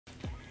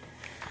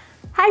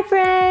Hi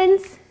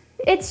friends,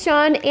 it's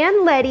Sean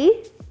and Letty.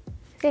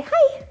 Say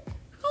hi.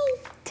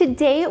 Hi.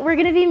 Today we're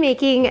gonna be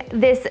making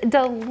this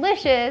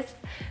delicious,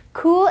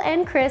 cool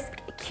and crisp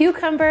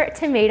cucumber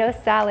tomato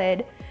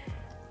salad.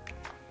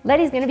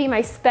 Letty's gonna be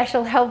my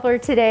special helper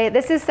today.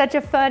 This is such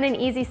a fun and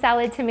easy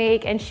salad to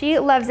make and she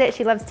loves it.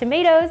 She loves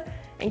tomatoes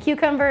and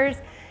cucumbers.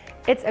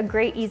 It's a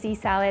great easy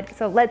salad,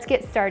 so let's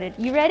get started.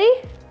 You ready?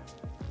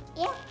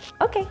 Yeah.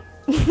 Okay.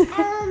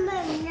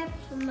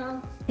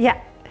 Mom.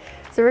 Yeah.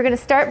 So we're gonna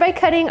start by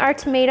cutting our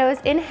tomatoes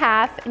in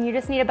half, and you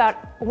just need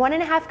about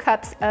 1.5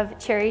 cups of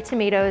cherry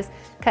tomatoes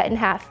cut in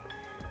half.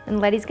 And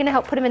Letty's gonna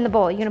help put them in the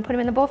bowl. You gonna put them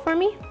in the bowl for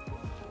me?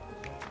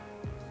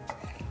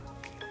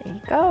 There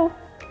you go.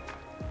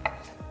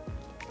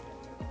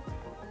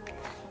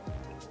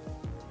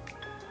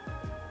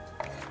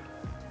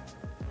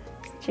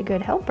 Such a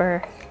good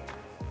helper.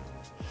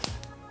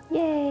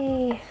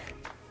 Yay.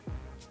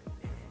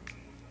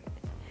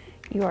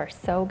 You are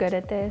so good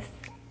at this.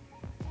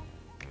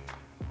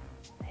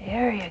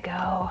 There you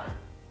go.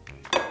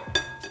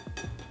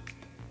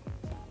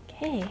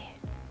 Okay,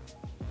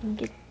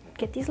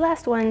 get these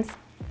last ones.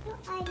 No,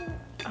 I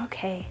don't.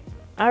 Okay,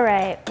 all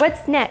right,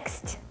 what's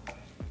next?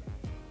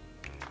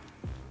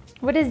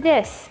 What is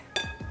this?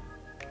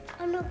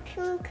 I'm a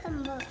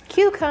cucumber.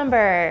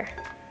 Cucumber.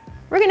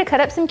 We're gonna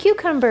cut up some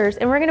cucumbers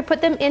and we're gonna put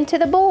them into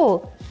the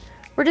bowl.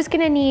 We're just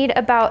gonna need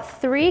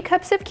about 3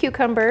 cups of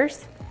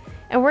cucumbers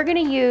and we're gonna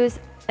use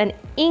an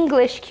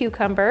English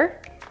cucumber.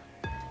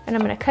 And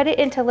I'm gonna cut it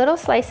into little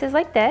slices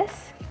like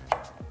this.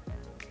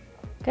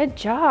 Good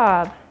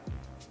job.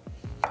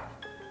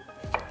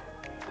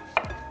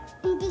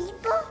 In this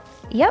bowl?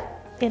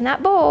 Yep, in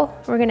that bowl.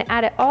 We're gonna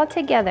add it all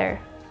together.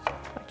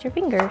 Watch your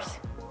fingers.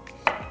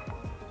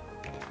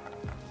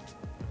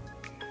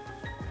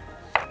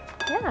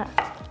 Yeah.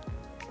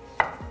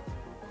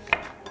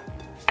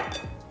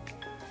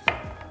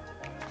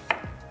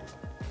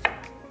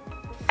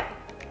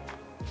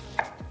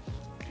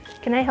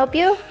 Can I help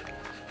you?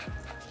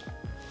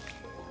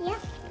 Yeah.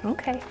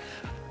 Okay.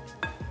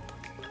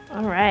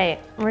 All right,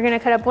 we're gonna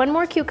cut up 1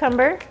 more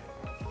cucumber.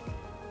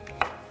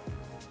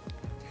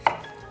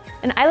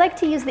 And I like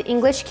to use the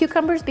English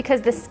cucumbers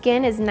because the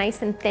skin is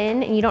nice and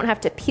thin and you don't have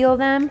to peel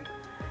them.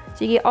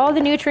 So you get all the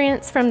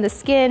nutrients from the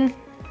skin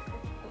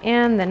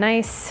and the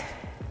nice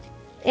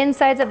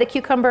insides of the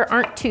cucumber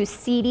aren't too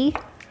seedy.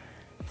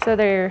 So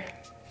they're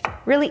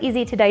really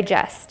easy to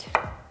digest.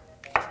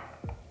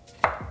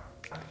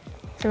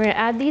 So we're gonna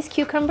add these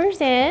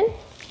cucumbers in.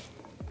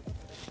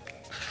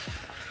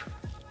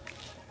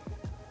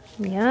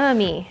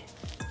 Yummy.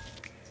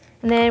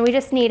 And then we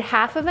just need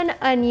half of an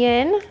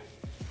onion.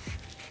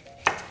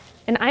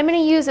 And I'm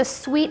gonna use a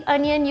sweet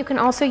onion. You can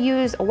also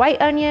use a white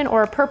onion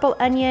or a purple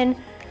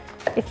onion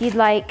if you'd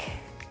like.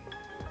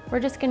 We're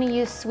just gonna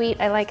use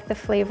sweet. I like the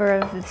flavor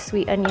of the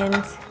sweet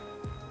onions.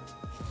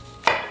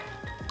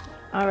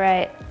 All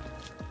right.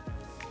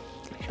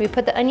 Should we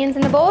put the onions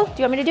in the bowl? Do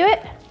you want me to do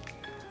it?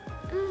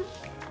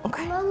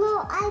 Okay.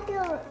 Mama, I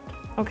do it.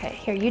 Okay,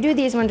 here, you do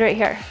these ones right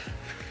here.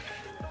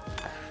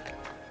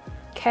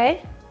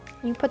 Okay,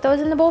 you put those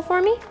in the bowl for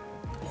me?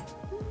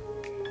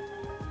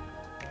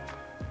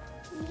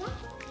 Yeah.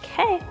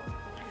 Okay.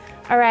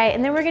 All right,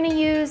 and then we're gonna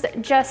use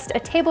just a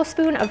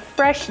tablespoon of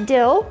fresh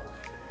dill.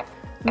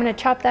 I'm gonna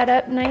chop that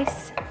up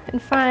nice and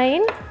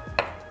fine.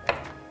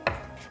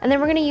 And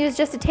then we're gonna use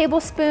just a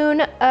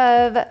tablespoon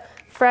of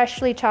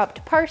freshly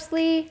chopped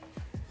parsley.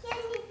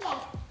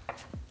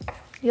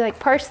 You like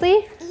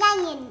parsley?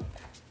 Onion.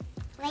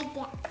 Right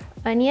there.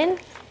 Onion?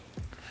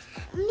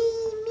 Me.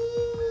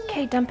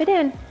 Okay, dump it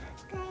in.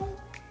 Okay.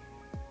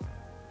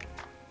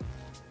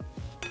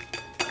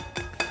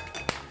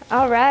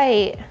 All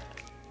right,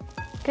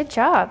 good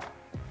job.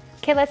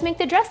 Okay, let's make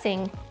the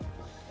dressing.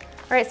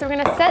 All right, so we're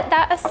gonna set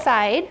that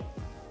aside.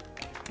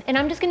 And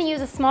I'm just gonna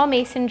use a small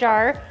mason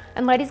jar,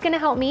 and Letty's gonna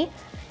help me.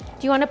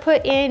 Do you wanna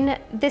put in,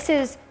 this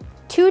is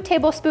 2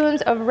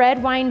 tablespoons of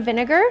red wine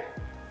vinegar.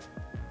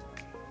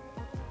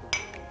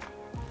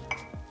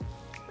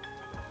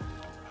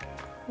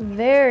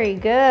 Very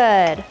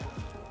good.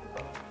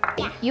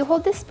 You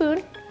hold this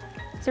spoon.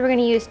 So we're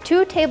gonna use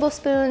 2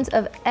 tablespoons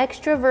of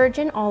extra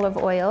virgin olive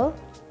oil.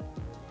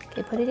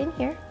 Okay, put it in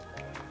here.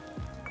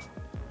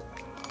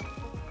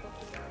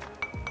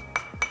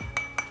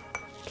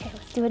 Okay,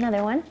 let's do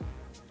another one.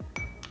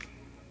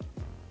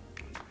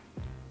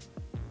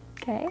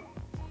 Okay.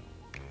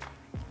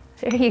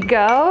 There you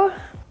go.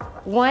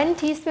 1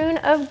 teaspoon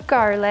of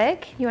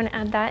garlic. You wanna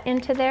add that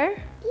into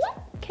there?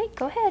 Yeah. Okay,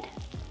 go ahead.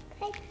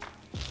 Okay.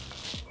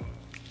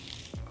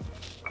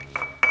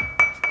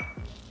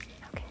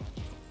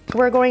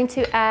 We're going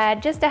to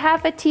add just a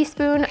half a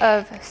teaspoon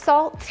of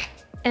salt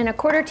and a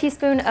 1/4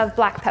 teaspoon of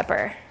black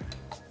pepper.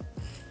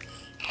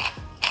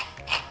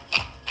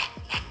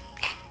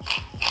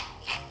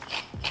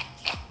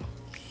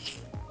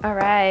 All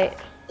right.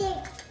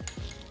 Hello.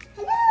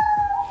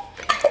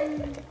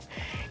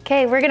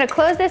 Okay, we're gonna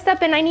close this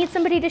up and I need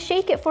somebody to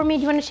shake it for me.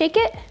 Do you wanna shake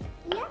it?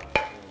 Yeah.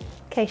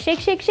 Okay, shake,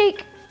 shake,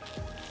 shake.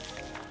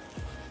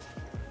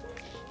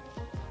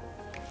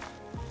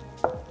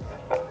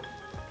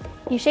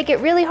 You shake it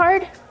really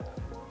hard.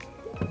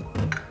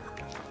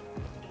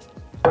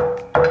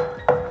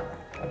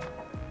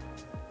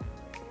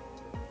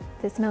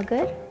 Does it smell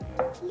good?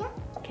 Yeah.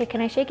 Okay,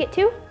 can I shake it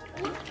too?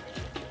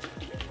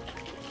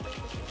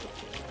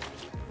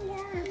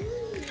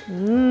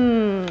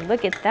 Yeah.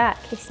 Look at that.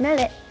 Okay, smell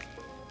it.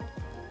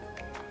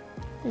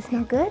 Does it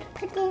smell good?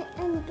 Put it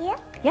in there.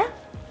 Yeah.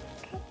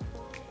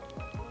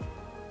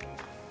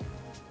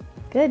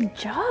 Good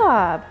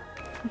job.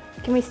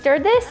 Can we stir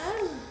this?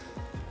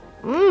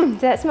 Does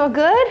that smell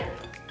good?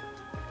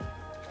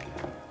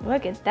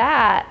 Look at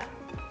that.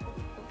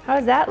 How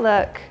does that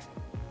look?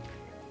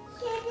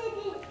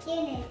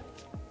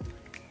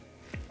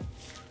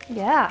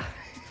 Yeah.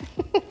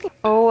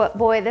 Oh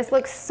boy, this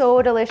looks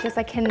so delicious.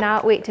 I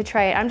cannot wait to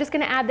try it. I'm just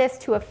gonna add this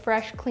to a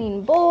fresh,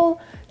 clean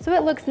bowl so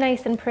it looks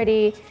nice and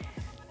pretty.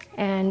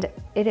 And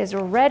it is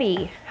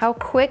ready. How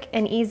quick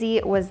and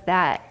easy was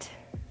that?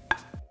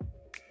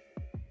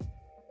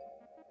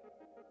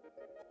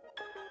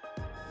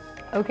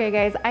 Okay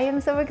guys, I am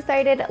so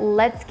excited.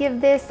 Let's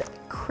give this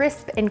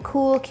crisp and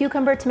cool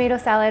cucumber tomato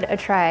salad a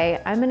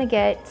try. I'm gonna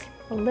get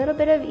a little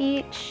bit of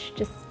each,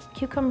 just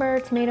cucumber,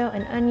 tomato,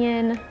 and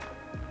onion.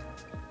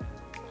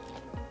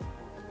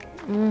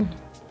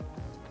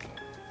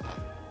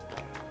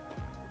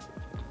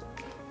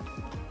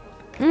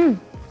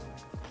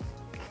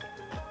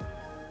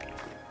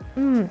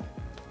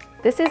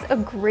 This is a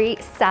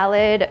great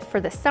salad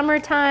for the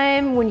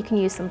summertime when you can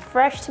use some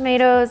fresh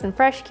tomatoes and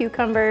fresh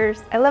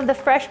cucumbers. I love the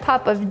fresh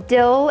pop of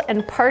dill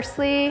and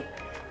parsley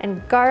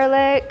and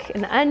garlic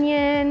and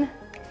onion.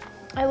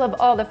 I love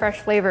all the fresh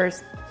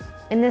flavors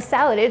in this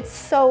salad. It's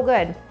so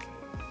good.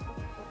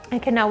 I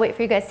cannot wait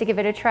for you guys to give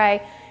it a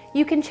try.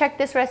 You can check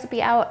this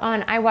recipe out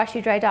on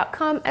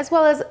iwashyouDry.com, as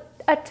well as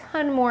a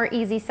ton more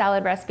easy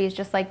salad recipes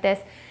just like this.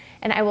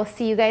 And I will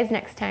see you guys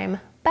next time.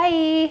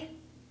 Bye.